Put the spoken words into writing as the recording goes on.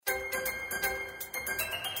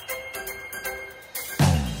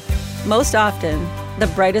Most often, the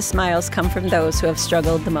brightest smiles come from those who have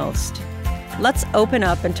struggled the most. Let's open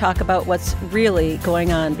up and talk about what's really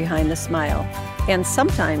going on behind the smile. And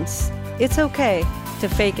sometimes it's okay to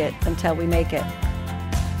fake it until we make it.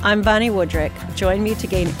 I'm Bonnie Woodrick. Join me to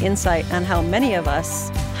gain insight on how many of us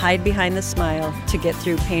hide behind the smile to get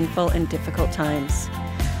through painful and difficult times.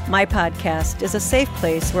 My podcast is a safe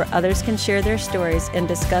place where others can share their stories and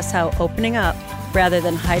discuss how opening up rather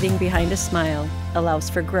than hiding behind a smile allows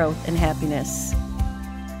for growth and happiness.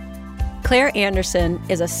 Claire Anderson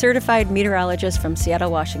is a certified meteorologist from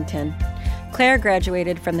Seattle, Washington. Claire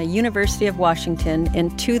graduated from the University of Washington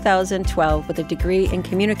in 2012 with a degree in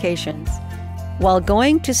communications. While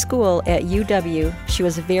going to school at UW, she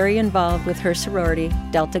was very involved with her sorority,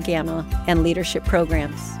 Delta Gamma, and leadership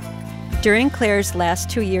programs. During Claire's last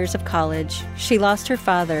 2 years of college, she lost her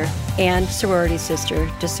father and sorority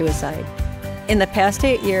sister to suicide. In the past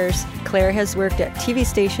 8 years, Claire has worked at TV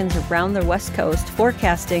stations around the West Coast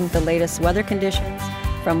forecasting the latest weather conditions,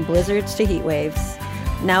 from blizzards to heat waves.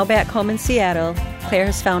 Now back home in Seattle, Claire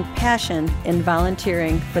has found passion in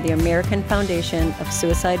volunteering for the American Foundation of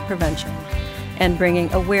Suicide Prevention and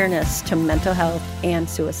bringing awareness to mental health and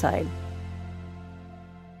suicide.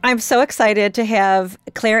 I'm so excited to have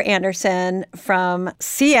Claire Anderson from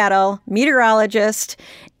Seattle, meteorologist,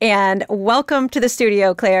 and welcome to the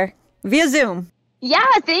studio, Claire, via Zoom. Yeah,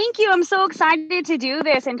 thank you. I'm so excited to do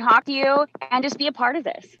this and talk to you and just be a part of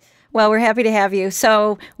this. Well, we're happy to have you.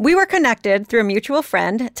 So we were connected through a mutual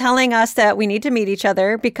friend telling us that we need to meet each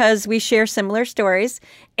other because we share similar stories.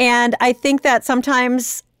 And I think that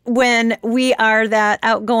sometimes when we are that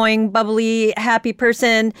outgoing, bubbly, happy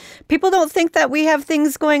person, people don't think that we have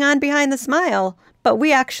things going on behind the smile, but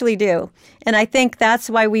we actually do. And I think that's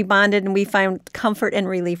why we bonded and we found comfort and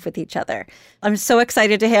relief with each other. I'm so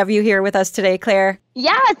excited to have you here with us today, Claire.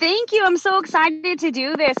 Yeah, thank you. I'm so excited to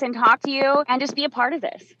do this and talk to you and just be a part of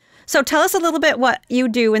this. So tell us a little bit what you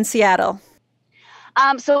do in Seattle.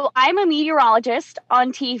 So I'm a meteorologist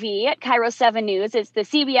on TV at KIRO 7 News. It's the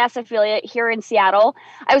CBS affiliate here in Seattle.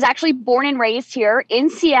 I was actually born and raised here in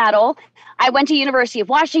Seattle. I went to University of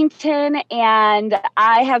Washington, and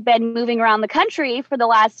I have been moving around the country for the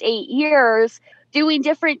last 8 years doing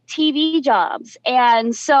different TV jobs.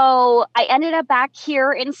 And so I ended up back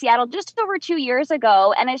here in Seattle just over 2 years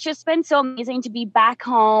ago. And it's just been so amazing to be back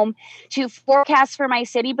home to forecast for my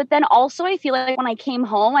city. But then also I feel like when I came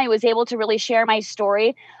home, I was able to really share my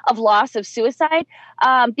story of loss, of suicide,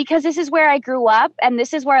 because this is where I grew up and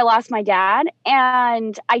this is where I lost my dad.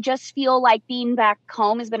 And I just feel like being back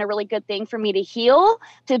home has been a really good thing for me to heal,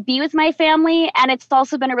 to be with my family. And it's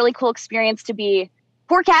also been a really cool experience to be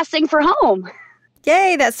forecasting for home.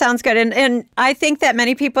 Yay, that sounds good. And I think that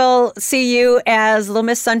many people see you as Little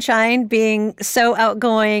Miss Sunshine, being so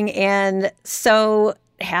outgoing and so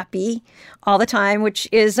happy all the time, which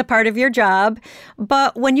is a part of your job.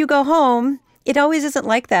 But when you go home, it always isn't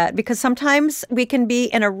like that, because sometimes we can be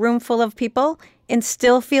in a room full of people and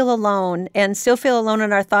still feel alone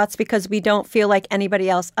in our thoughts because we don't feel like anybody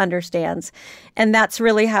else understands. And that's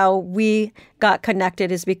really how we got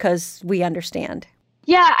connected, is because we understand.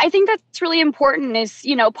 Yeah, I think that's really important is,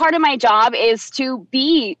 part of my job is to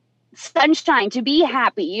be sunshine, to be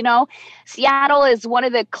happy. Seattle is one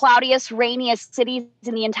of the cloudiest, rainiest cities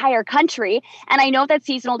in the entire country. And I know that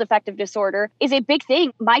seasonal affective disorder is a big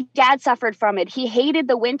thing. My dad suffered from it. He hated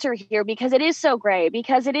the winter here because it is so gray,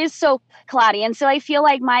 because it is so cloudy. And so I feel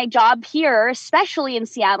like my job here, especially in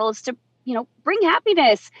Seattle, is to, bring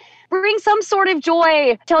happiness, bring some sort of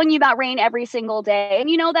joy, telling you about rain every single day.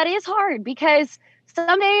 And, that is hard because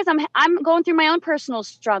some days I'm going through my own personal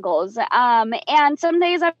struggles, and some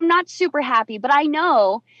days I'm not super happy, but I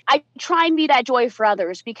know I try and be that joy for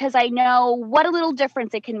others because I know what a little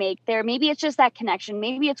difference it can make there. Maybe it's just that connection.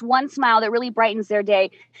 Maybe it's one smile that really brightens their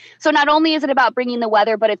day. So not only is it about bringing the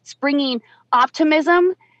weather, but it's bringing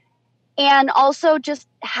optimism and also just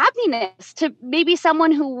happiness to maybe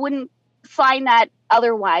someone who wouldn't find that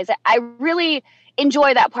otherwise. I really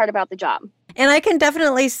enjoy that part about the job. And I can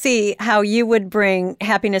definitely see how you would bring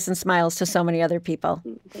happiness and smiles to so many other people.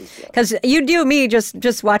 Because you do me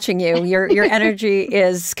just watching you. Your energy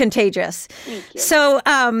is contagious. Thank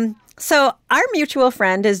you. So our mutual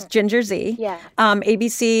friend is Ginger Zee,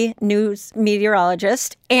 ABC News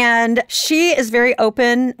meteorologist, and she is very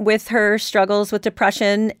open with her struggles with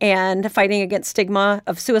depression and fighting against stigma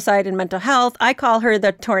of suicide and mental health. I call her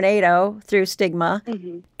the tornado through stigma.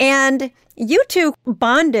 Mm-hmm. And you two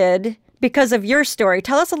bonded because of your story.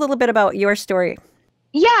 Tell us a little bit about your story.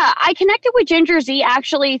 Yeah, I connected with Ginger Zee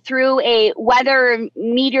actually through a weather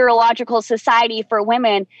meteorological society for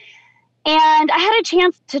women. And I had a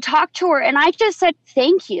chance to talk to her and I just said,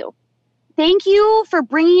 thank you. thank you for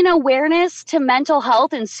bringing awareness to mental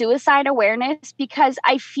health and suicide awareness, because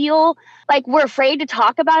I feel like we're afraid to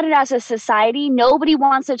talk about it as a society. Nobody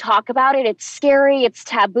wants to talk about it. It's scary. It's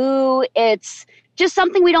taboo. It's just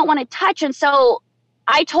something we don't want to touch. And so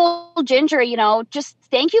I told Ginger, just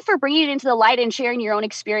thank you for bringing it into the light and sharing your own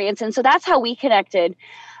experience. And so that's how we connected.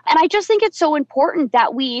 And I just think it's so important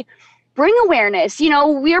that we bring awareness.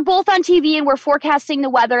 We're both on TV and we're forecasting the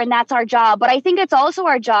weather, and that's our job. But I think it's also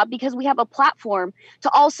our job, because we have a platform, to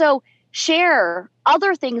also share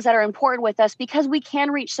other things that are important with us, because we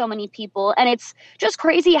can reach so many people. And it's just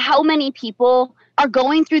crazy how many people are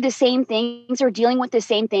going through the same things or dealing with the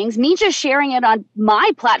same things. Me just sharing it on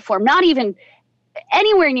my platform, not even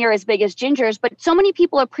anywhere near as big as Ginger's, but so many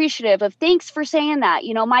people appreciative of, thanks for saying that.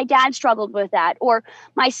 My dad struggled with that, or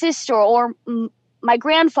my sister, or my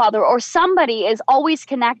grandfather, or somebody is always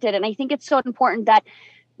connected. And I think it's so important that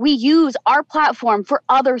we use our platform for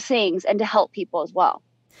other things and to help people as well.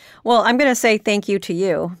 Well, I'm going to say thank you to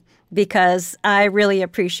you, because I really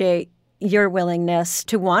appreciate your willingness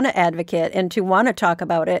to want to advocate and to want to talk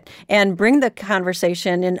about it and bring the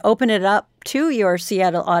conversation and open it up to your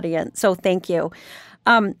Seattle audience. So thank you.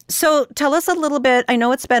 So tell us a little bit. I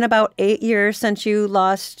know it's been about 8 years since you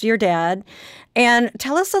lost your dad. And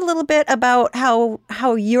tell us a little bit about how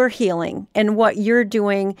you're healing and what you're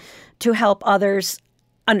doing to help others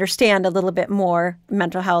understand a little bit more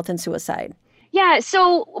mental health and suicide. Yeah,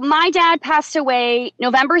 so my dad passed away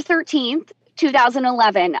November 13th,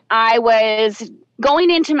 2011. I was going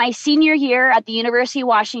into my senior year at the University of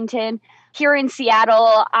Washington here in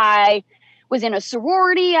Seattle. I was in a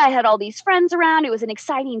sorority. I had all these friends around. It was an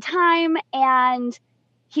exciting time, and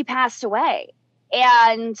he passed away.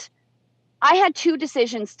 And I had two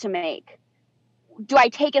decisions to make. Do I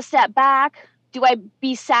take a step back? Do I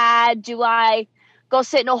be sad? Do I go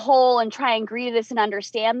sit in a hole and try and grieve this and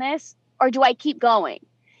understand this? Or do I keep going?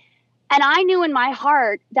 And I knew in my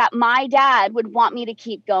heart that my dad would want me to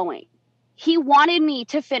keep going. He wanted me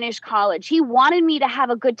to finish college. He wanted me to have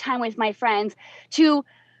a good time with my friends, to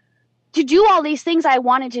do all these things I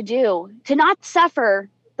wanted to do, to not suffer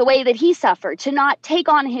the way that he suffered, to not take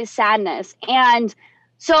on his sadness. And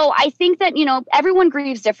so I think that, everyone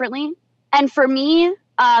grieves differently. And for me,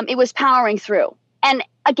 it was powering through. And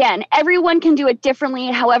again, everyone can do it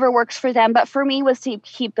differently, however works for them. But for me, was to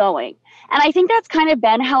keep going. And I think that's kind of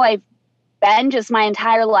been how I've been just my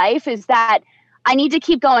entire life, is that I need to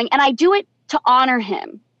keep going. And I do it to honor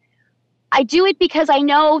him. I do it because I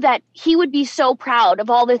know that he would be so proud of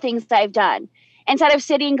all the things that I've done. Instead of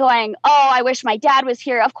sitting going, oh, I wish my dad was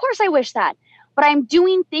here. Of course I wish that. But I'm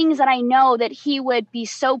doing things that I know that he would be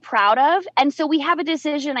so proud of. And so we have a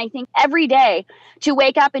decision, I think, every day to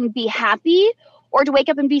wake up and be happy, or to wake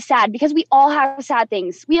up and be sad, because we all have sad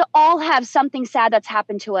things. We all have something sad that's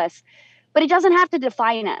happened to us, but it doesn't have to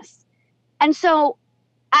define us. And so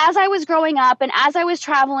as I was growing up and as I was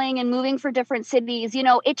traveling and moving for different cities,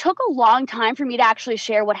 it took a long time for me to actually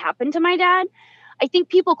share what happened to my dad. I think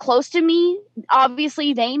people close to me,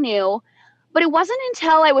 obviously they knew, but it wasn't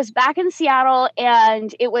until I was back in Seattle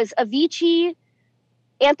and it was Avicii,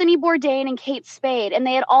 Anthony Bourdain, and Kate Spade, and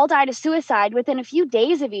they had all died of suicide within a few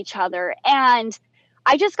days of each other. And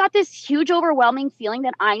I just got this huge, overwhelming feeling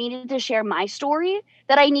that I needed to share my story,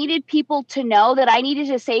 that I needed people to know, that I needed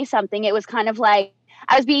to say something. It was kind of like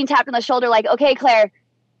I was being tapped on the shoulder, like, okay, Claire,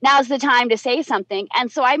 now's the time to say something.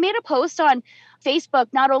 And so I made a post on Facebook,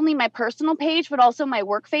 not only my personal page, but also my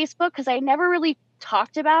work Facebook, because I never really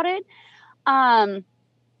talked about it.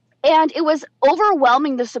 And it was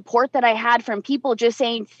overwhelming, the support that I had from people just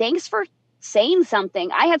saying, thanks for saying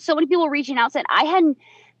something. I had so many people reaching out saying, I had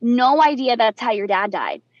no idea that's how your dad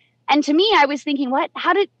died. And to me, I was thinking,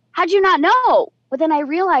 how'd you not know? But then I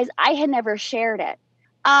realized I had never shared it.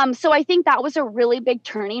 So I think that was a really big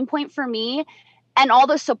turning point for me, and all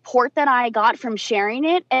the support that I got from sharing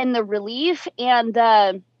it, and the relief, and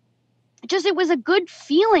it was a good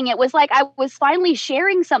feeling. It was like I was finally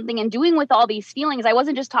sharing something and doing with all these feelings. I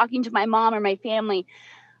wasn't just talking to my mom or my family.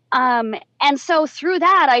 And so through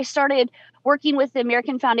that, I started working with the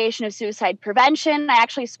American Foundation of Suicide Prevention. I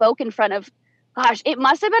actually spoke in front of, it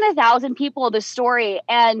must have been 1,000 people, the story.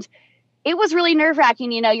 And it was really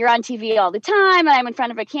nerve-wracking. You're on TV all the time, and I'm in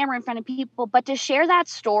front of a camera, in front of people. But to share that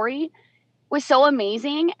story was so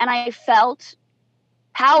amazing. And I felt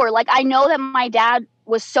power. Like, I know that my dad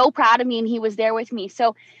was so proud of me and he was there with me.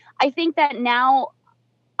 So I think that now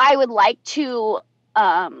I would like to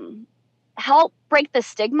help break the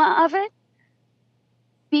stigma of it,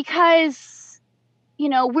 because,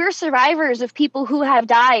 we're survivors of people who have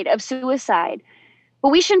died of suicide. But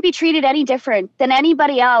we shouldn't be treated any different than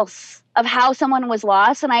anybody else of how someone was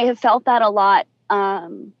lost. And I have felt that a lot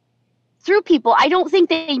through people. I don't think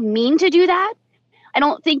they mean to do that. I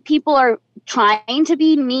don't think people are trying to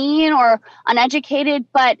be mean or uneducated,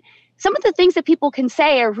 but some of the things that people can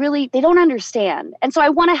say are really, they don't understand. And so I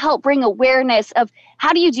want to help bring awareness of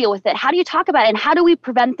how do you deal with it? How do you talk about it? And how do we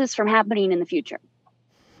prevent this from happening in the future?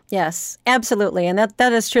 Yes, absolutely. And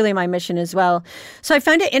that is truly my mission as well. So I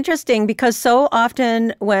find it interesting because so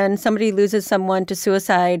often when somebody loses someone to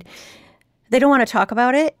suicide, they don't want to talk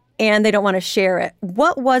about it and they don't want to share it.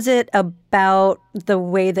 What was it about the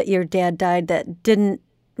way that your dad died that didn't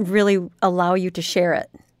really allow you to share it?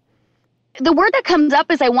 The word that comes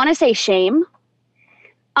up is I want to say shame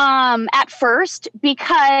at first,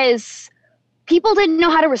 because people didn't know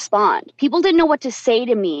how to respond. People didn't know what to say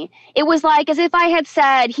to me. It was like as if I had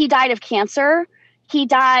said he died of cancer, he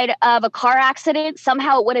died of a car accident.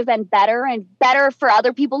 Somehow it would have been better and better for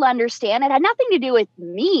other people to understand. It had nothing to do with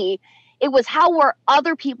me. It was how were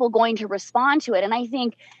other people going to respond to it. And I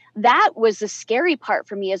think that was the scary part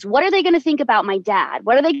for me, is what are they going to think about my dad?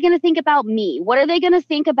 What are they going to think about me? What are they going to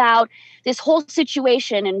think about this whole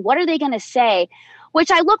situation? And what are they going to say?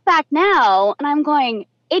 Which I look back now and I'm going,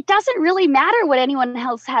 it doesn't really matter what anyone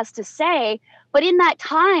else has to say. But in that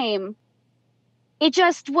time, it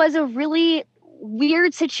just was a really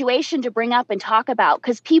weird situation to bring up and talk about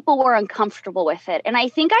because people were uncomfortable with it. And I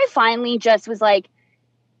think I finally just was like,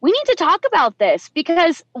 we need to talk about this,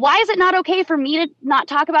 because why is it not okay for me to not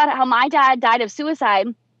talk about how my dad died of suicide,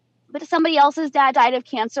 but somebody else's dad died of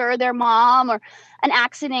cancer, or their mom, or an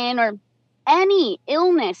accident, or any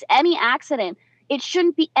illness, any accident? It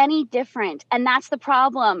shouldn't be any different. And that's the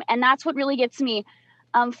problem. And that's what really gets me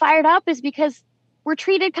fired up, is because we're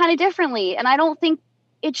treated kind of differently. And I don't think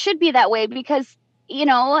it should be that way, because, you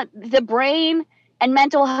know, the brain and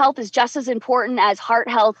mental health is just as important as heart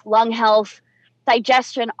health, lung health,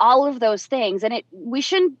 digestion, all of those things. And we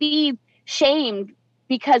shouldn't be shamed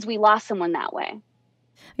because we lost someone that way.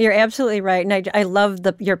 You're absolutely right. And I love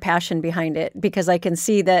your passion behind it, because I can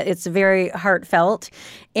see that it's very heartfelt.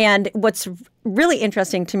 And what's really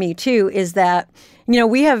interesting to me, too, is that, you know,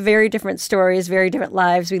 we have very different stories, very different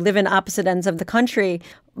lives. We live in opposite ends of the country,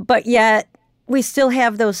 but yet we still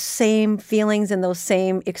have those same feelings and those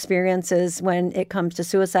same experiences when it comes to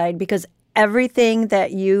suicide, because everything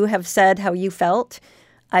that you have said, how you felt,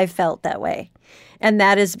 I felt that way. And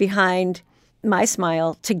that is behind my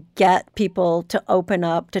smile, to get people to open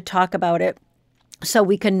up, to talk about it so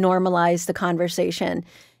we can normalize the conversation.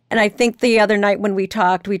 And I think the other night when we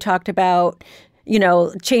talked about, you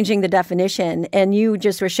know, changing the definition, and you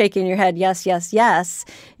just were shaking your head, yes, yes, yes.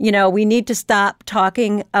 You know, we need to stop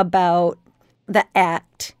talking about the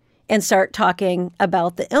act and start talking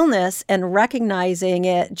about the illness and recognizing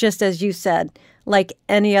it, just as you said, like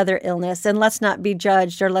any other illness. And let's not be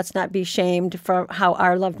judged, or let's not be shamed for how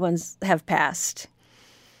our loved ones have passed.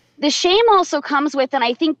 The shame also comes with, and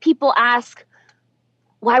I think people ask,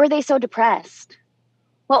 why were they so depressed?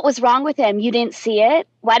 What was wrong with him? You didn't see it?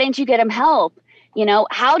 Why didn't you get him help? You know,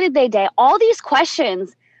 how did they die? All these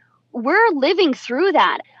questions, we're living through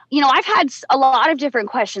that. You know, I've had a lot of different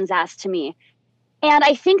questions asked to me. And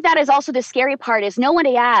I think that is also the scary part, is no one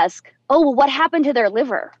to ask, oh, well, what happened to their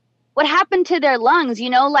liver? What happened to their lungs?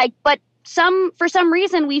 You know, like, but for some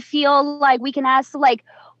reason we feel like we can ask, like,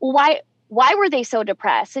 why were they so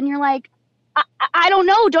depressed? And you're like, I don't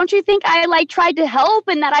know. Don't you think I like tried to help,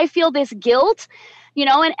 and that I feel this guilt, you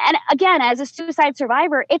know? And again, as a suicide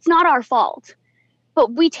survivor, it's not our fault,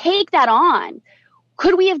 but we take that on.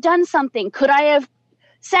 Could we have done something? Could I have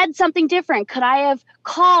said something different? Could I have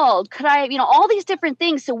called? Could I, you know, all these different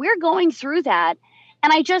things. So we're going through that.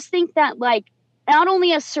 And I just think that, like, not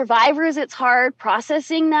only as survivors, it's hard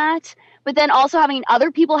processing that, but then also having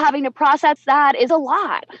other people having to process that is a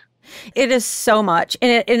lot. It is so much.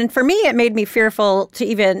 And for me, it made me fearful to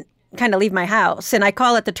even kind of leave my house. And I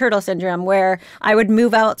call it the turtle syndrome, where I would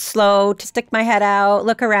move out slow, to stick my head out,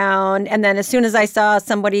 look around. And then as soon as I saw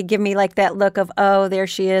somebody give me like that look of, oh, there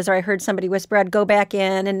she is, or I heard somebody whisper, I'd go back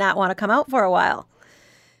in and not want to come out for a while.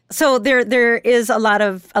 So there is a lot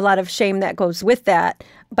of shame that goes with that.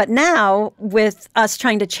 But now, with us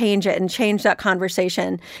trying to change it and change that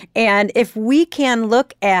conversation, and if we can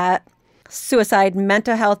look at suicide,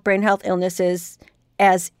 mental health, brain health illnesses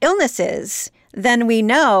as illnesses, then we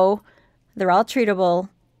know they're all treatable,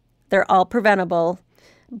 they're all preventable,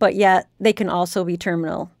 but yet they can also be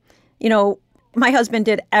terminal. You know, My husband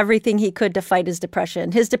did everything he could to fight his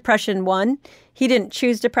depression. His depression won. He didn't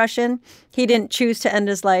choose depression. He didn't choose to end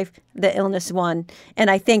his life. The illness won. And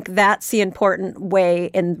I think that's the important way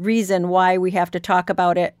and reason why we have to talk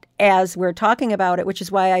about it as we're talking about it, which is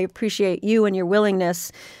why I appreciate you and your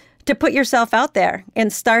willingness to put yourself out there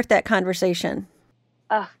and start that conversation.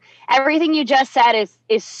 Everything you just said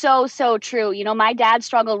is so, so true. My dad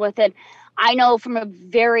struggled with it. I know from a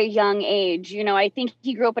very young age. I think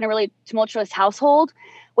he grew up in a really tumultuous household,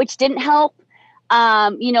 which didn't help.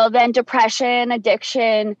 Then depression,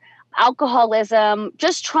 addiction, alcoholism,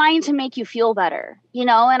 just trying to make you feel better, and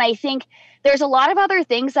I think there's a lot of other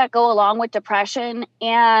things that go along with depression.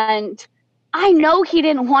 And I know he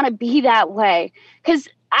didn't want to be that way because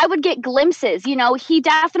I would get glimpses, he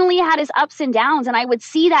definitely had his ups and downs, and I would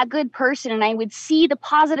see that good person and I would see the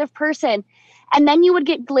positive person. And then you would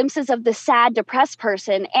get glimpses of the sad, depressed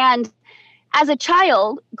person. And as a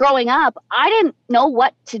child growing up, I didn't know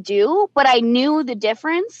what to do, but I knew the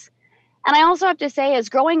difference. And I also have to say, as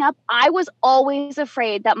growing up, I was always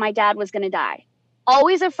afraid that my dad was going to die.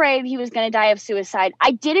 Always afraid he was going to die of suicide.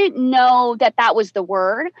 I didn't know that that was the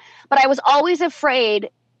word, but I was always afraid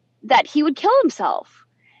that he would kill himself.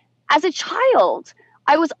 As a child,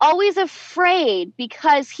 I was always afraid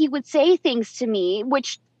because he would say things to me,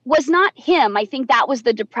 which was not him. I think that was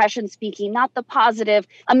the depression speaking, not the positive,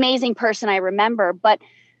 amazing person I remember, but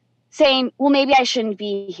saying, well, maybe I shouldn't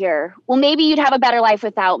be here. Well, maybe you'd have a better life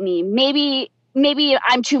without me. Maybe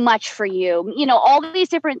I'm too much for you. All these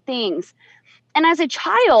different things. And as a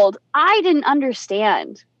child, I didn't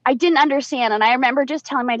understand. And I remember just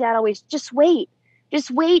telling my dad always, just wait,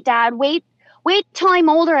 Dad, wait till I'm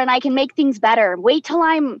older and I can make things better. Wait till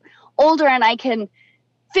I'm older and I can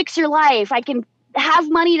fix your life. I can have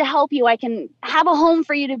money to help you. I can have a home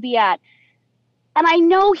for you to be at. And I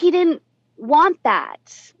know he didn't want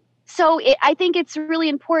that. So I think it's really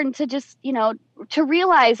important to just, to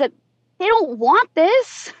realize that they don't want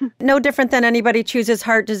this. No different than anybody chooses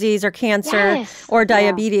heart disease or cancer or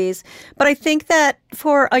diabetes. Yeah. But I think that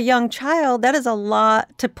for a young child, that is a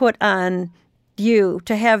lot to put on you,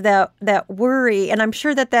 to have that worry. And I'm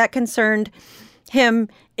sure that concerned him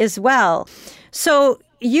as well. So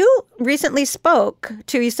you recently spoke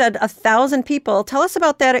to, you said 1,000 people. Tell us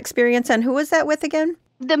about that experience, and who was that with again?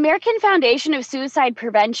 The American Foundation of Suicide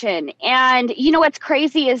Prevention. And what's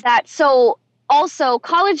crazy is that, so also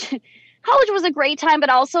college was a great time,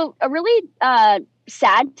 but also a really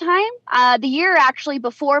sad time. The year actually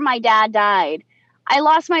before my dad died, I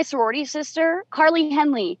lost my sorority sister, Carly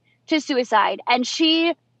Henley, to suicide. And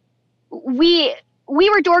we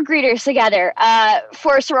were door greeters together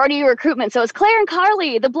for sorority recruitment. So it was Claire and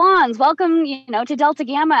Carly, the blondes, welcome, to Delta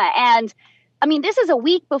Gamma. And I mean, this is a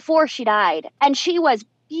week before she died, and she was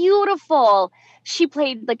beautiful. She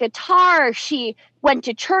played the guitar. She went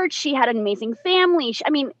to church. She had an amazing family.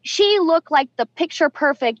 She looked like the picture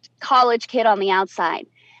perfect college kid on the outside.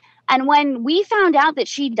 And when we found out that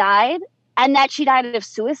she died and that she died of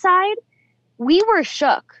suicide, we were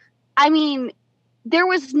shook. There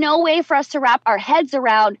was no way for us to wrap our heads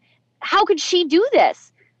around, how could she do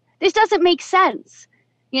this? This doesn't make sense,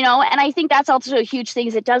 and I think that's also a huge thing,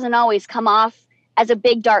 is it doesn't always come off as a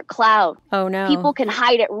big dark cloud. Oh no. People can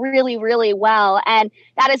hide it really, really well. And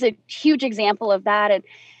that is a huge example of that. And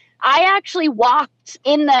I actually walked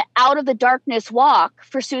in the Out of the Darkness walk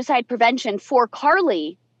for suicide prevention for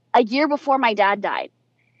Carly a year before my dad died.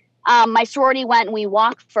 My sorority went and we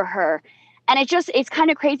walked for her. And it's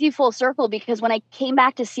kind of crazy full circle, because when I came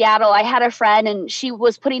back to Seattle, I had a friend and she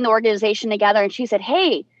was putting the organization together, and she said,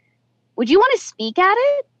 hey, would you want to speak at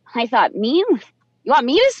it? I thought, me? You want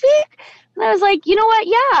me to speak? And I was like, you know what?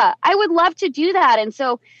 Yeah, I would love to do that. And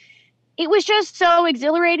so it was just so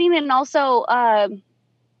exhilarating. And also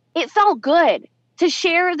it felt good to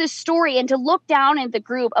share this story and to look down at the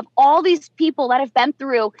group of all these people that have been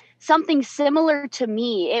through something similar to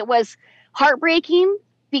me. It was heartbreaking,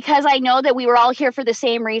 because I know that we were all here for the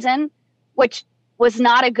same reason, which was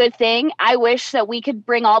not a good thing. I wish that we could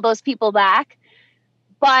bring all those people back.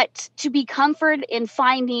 But to be comforted in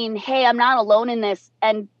finding, hey, I'm not alone in this,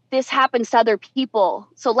 and this happens to other people,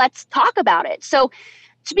 so let's talk about it. So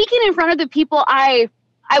speaking in front of the people, I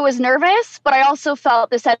was nervous, but I also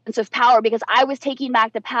felt the sense of power, because I was taking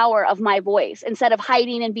back the power of my voice instead of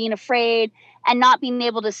hiding and being afraid and not being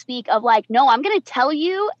able to speak, of like, no, I'm going to tell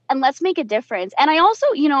you and let's make a difference. And I also,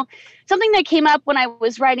 something that came up when I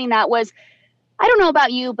was writing that was, I don't know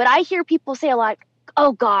about you, but I hear people say a lot,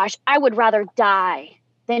 oh gosh, I would rather die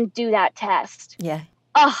than do that test. Yeah.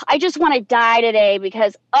 Oh, I just want to die today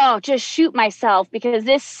because, just shoot myself because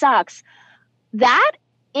this sucks. That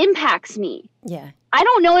impacts me. Yeah. I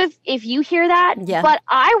don't know if you hear that, Yeah. but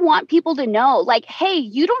I want people to know, like, hey,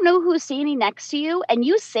 you don't know who's standing next to you, and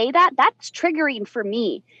you say that, that's triggering for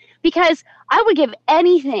me, because I would give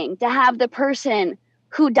anything to have the person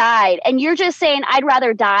who died, and you're just saying, I'd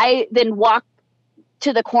rather die than walk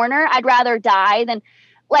to the corner. I'd rather die than,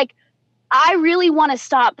 like, I really want to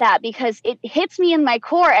stop that because it hits me in my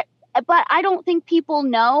core, but I don't think people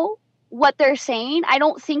know what they're saying. I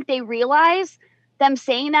don't think they realize them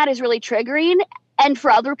saying that is really triggering, and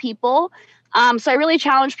for other people. So I really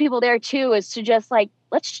challenge people there too, is to just like,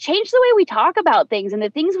 let's change the way we talk about things and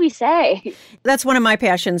the things we say. That's one of my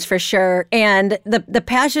passions for sure. And the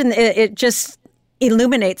passion, it just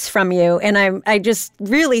illuminates from you. And I just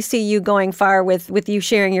really see you going far with you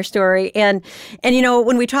sharing your story. And you know,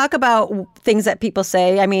 when we talk about things that people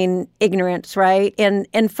say, I mean, ignorance, right?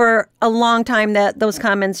 And for a long time that those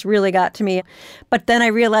comments really got to me. But then I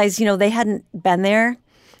realized, you know, they hadn't been there,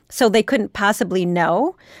 so they couldn't possibly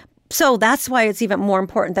know. So that's why it's even more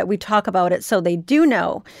important that we talk about it so they do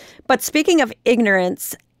know. But speaking of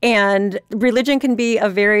ignorance, and religion can be a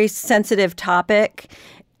very sensitive topic,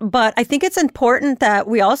 but I think it's important that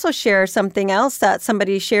we also share something else that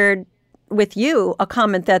somebody shared with you, a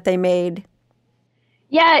comment that they made.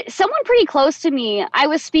 Yeah, someone pretty close to me. I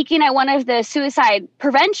was speaking at one of the suicide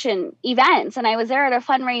prevention events, and I was there at a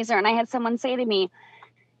fundraiser, and I had someone say to me,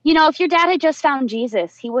 you know, if your dad had just found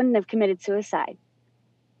Jesus, he wouldn't have committed suicide.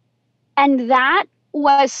 And that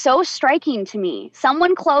was so striking to me.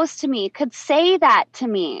 Someone close to me could say that to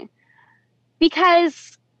me,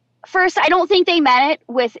 because first, I don't think they meant it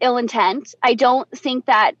with ill intent. I don't think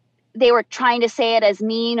that they were trying to say it as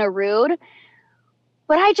mean or rude.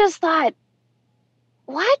 But I just thought,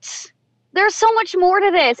 what? There's so much more to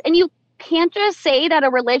this. And you can't just say that a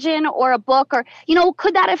religion or a book or, you know,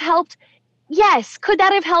 could that have helped? Yes. Could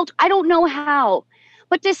that have helped? I don't know how.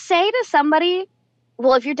 But to say to somebody,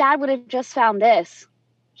 well, if your dad would have just found this,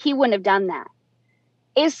 he wouldn't have done that,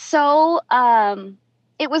 is so,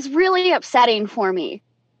 it was really upsetting for me.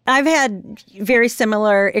 I've had very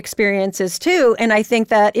similar experiences too. And I think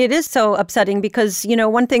that it is so upsetting because, you know,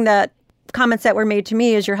 one thing that comments that were made to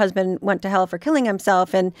me is your husband went to hell for killing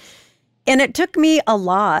himself. And it took me a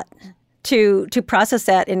lot to process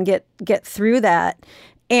that and get through that.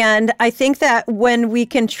 And I think that when we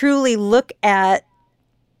can truly look at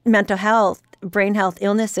mental health, brain health,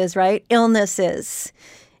 illnesses, right? Illnesses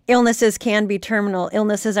can be terminal.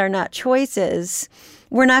 Illnesses are not choices.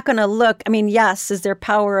 We're not going to look, I mean, yes, is there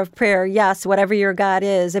power of prayer? Yes, whatever your God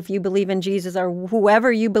is, if you believe in Jesus or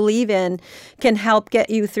whoever you believe in can help get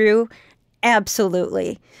you through,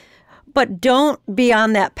 absolutely. But don't be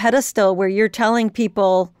on that pedestal where you're telling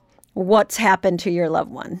people what's happened to your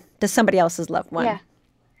loved one, to somebody else's loved one. Yeah.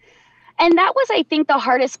 And that was, I think, the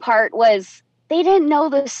hardest part was they didn't know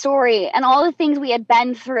the story and all the things we had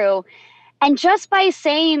been through. And just by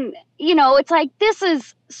saying, you know, it's like, this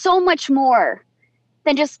is so much more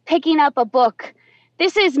than just picking up a book.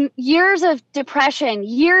 This is years of depression,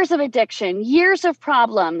 years of addiction, years of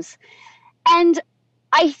problems. And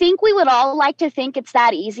I think we would all like to think it's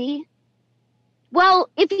that easy. Well,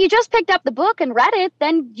 if you just picked up the book and read it,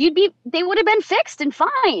 then they would have been fixed and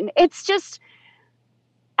fine. It's just,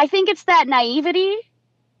 I think it's that naivety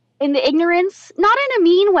in the ignorance, not in a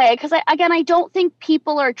mean way, because I don't think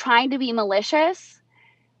people are trying to be malicious,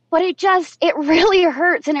 but it really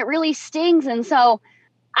hurts and it really stings. And so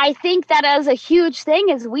I think that as a huge thing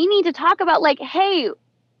is we need to talk about, like, hey,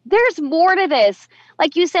 there's more to this.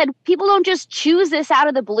 Like you said, people don't just choose this out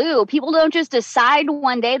of the blue. People don't just decide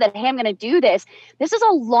one day that, hey, I'm going to do this. This is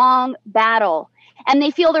a long battle. And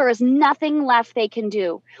they feel there is nothing left they can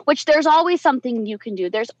do, which there's always something you can do.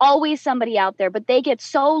 There's always somebody out there, but they get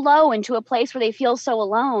so low into a place where they feel so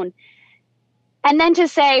alone. And then to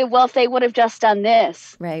say, well, if they would have just done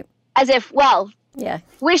this. Right. As if, well, yeah,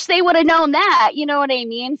 wish they would have known that. You know what I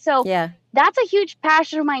mean? So yeah, that's a huge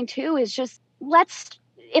passion of mine too, is just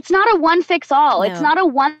it's not a one fix all. No. It's not a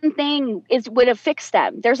one thing would have fixed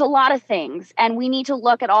them. There's a lot of things, and we need to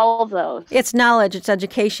look at all of those. It's knowledge, it's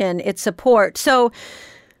education, it's support. So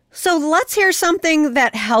let's hear something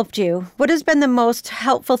that helped you. What has been the most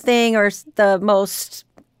helpful thing or the most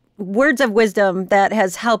words of wisdom that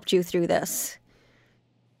has helped you through this?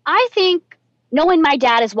 I think knowing my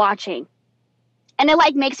dad is watching. And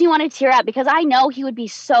it makes me want to tear up because I know he would be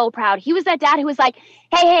so proud. He was that dad who was like,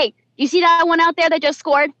 hey, you see that one out there that just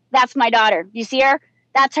scored? That's my daughter. You see her?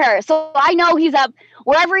 That's her. So I know he's up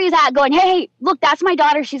wherever he's at going, hey, look, that's my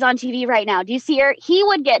daughter. She's on TV right now. Do you see her? He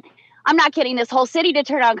would get, I'm not kidding, this whole city to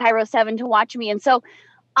turn on Cairo 7 to watch me. And so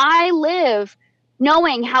I live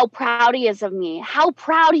knowing how proud he is of me, how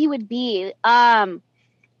proud he would be.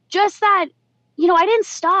 just that, I didn't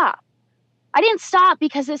stop. I didn't stop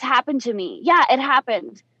because this happened to me. Yeah, it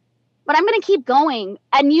happened. But I'm going to keep going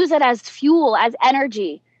and use it as fuel, as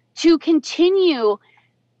energy to continue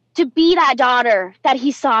to be that daughter that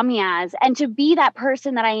he saw me as, and to be that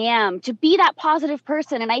person that I am, to be that positive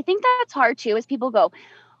person. And I think that's hard too, as people go,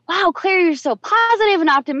 wow, Claire, you're so positive and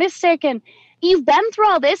optimistic, and you've been through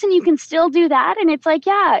all this and you can still do that. And it's like,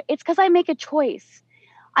 yeah, it's because I make a choice.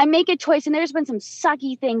 I make a choice, and there's been some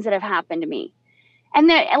sucky things that have happened to me. And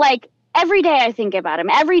like every day I think about him,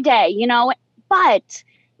 every day, but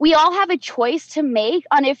we all have a choice to make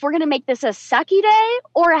on if we're going to make this a sucky day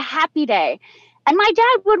or a happy day. And my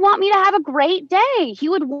dad would want me to have a great day. He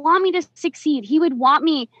would want me to succeed. He would want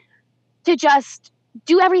me to just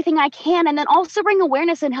do everything I can, and then also bring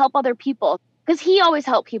awareness and help other people, because he always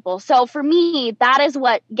helped people. So for me, that is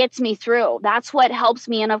what gets me through. That's what helps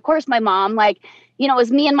me. And of course, my mom, it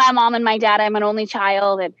was me and my mom and my dad. I'm an only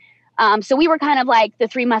child. And so we were kind of like the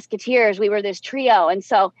Three Musketeers. We were this trio. And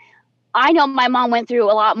so I know my mom went through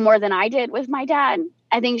a lot more than I did with my dad.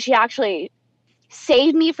 I think she actually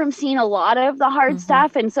saved me from seeing a lot of the hard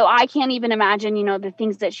stuff. And so I can't even imagine, the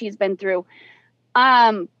things that she's been through.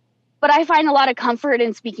 But I find a lot of comfort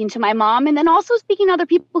in speaking to my mom, and then also speaking to other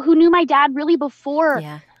people who knew my dad really before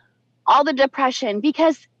all the depression,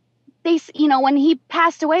 because they, when he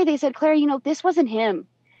passed away, they said, Claire, this wasn't him.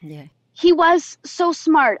 Yeah. He was so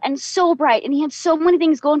smart and so bright, and he had so many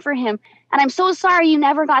things going for him. And I'm so sorry you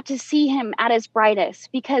never got to see him at his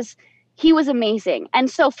brightest, because he was amazing. And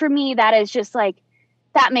so for me, that is just like,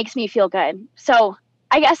 that makes me feel good. So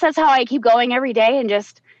I guess that's how I keep going every day, and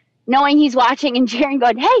just knowing he's watching and cheering,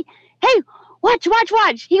 going, hey, watch.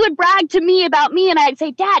 He would brag to me about me, and I'd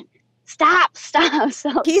say, Dad, stop.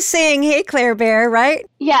 So he's saying, hey, Claire Bear, right?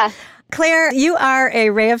 Yeah. Claire, you are a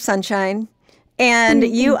ray of sunshine, and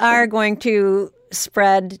you are going to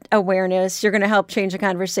spread awareness. You're going to help change the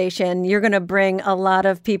conversation. You're going to bring a lot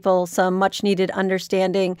of people some much needed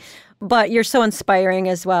understanding, but you're so inspiring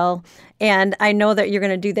as well. And I know that you're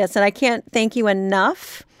going to do this. And I can't thank you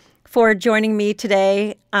enough for joining me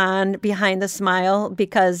today on Behind the Smile,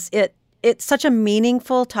 because it's such a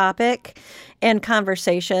meaningful topic and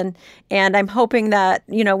conversation. And I'm hoping that,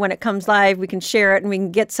 when it comes live, we can share it and we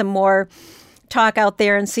can get some more talk out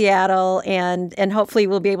there in Seattle, and hopefully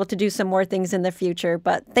we'll be able to do some more things in the future.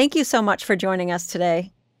 But thank you so much for joining us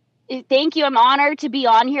today. Thank you. I'm honored to be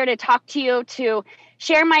on here to talk to you, to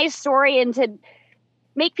share my story, and to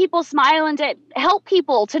make people smile, and to help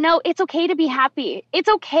people to know it's okay to be happy. It's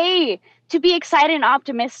okay to be excited and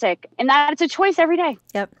optimistic, and that it's a choice every day.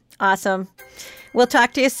 Yep. Awesome. We'll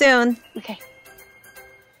talk to you soon. Okay.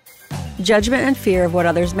 Judgment and fear of what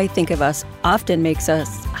others may think of us often makes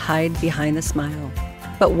us hide behind the smile.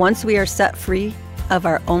 But once we are set free of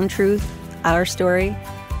our own truth, our story,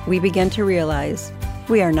 we begin to realize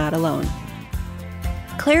we are not alone.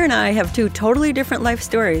 Claire and I have two totally different life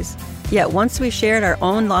stories, yet once we shared our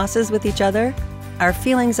own losses with each other, our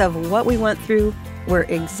feelings of what we went through were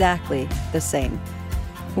exactly the same.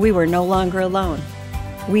 We were no longer alone.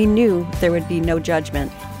 We knew there would be no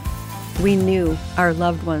judgment. We knew our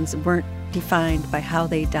loved ones weren't defined by how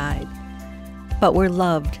they died, but were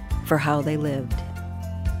loved for how they lived.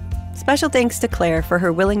 Special thanks to Claire for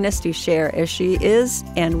her willingness to share, as she is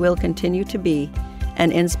and will continue to be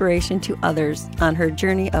an inspiration to others on her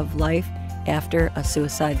journey of life after a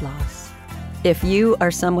suicide loss. If you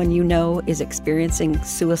or someone you know is experiencing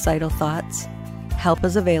suicidal thoughts, help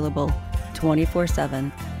is available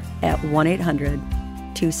 24/7 at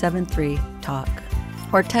 1-800-273-TALK.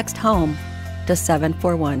 Or text HOME to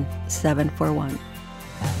 741-741.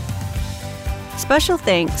 Special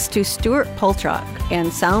thanks to Stuart Poltrock and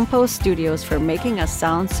Soundpost Studios for making us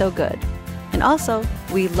sound so good. And also,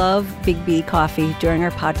 we love Big B Coffee during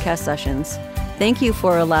our podcast sessions. Thank you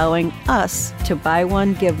for allowing us to buy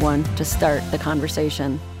one, give one to start the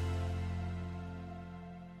conversation.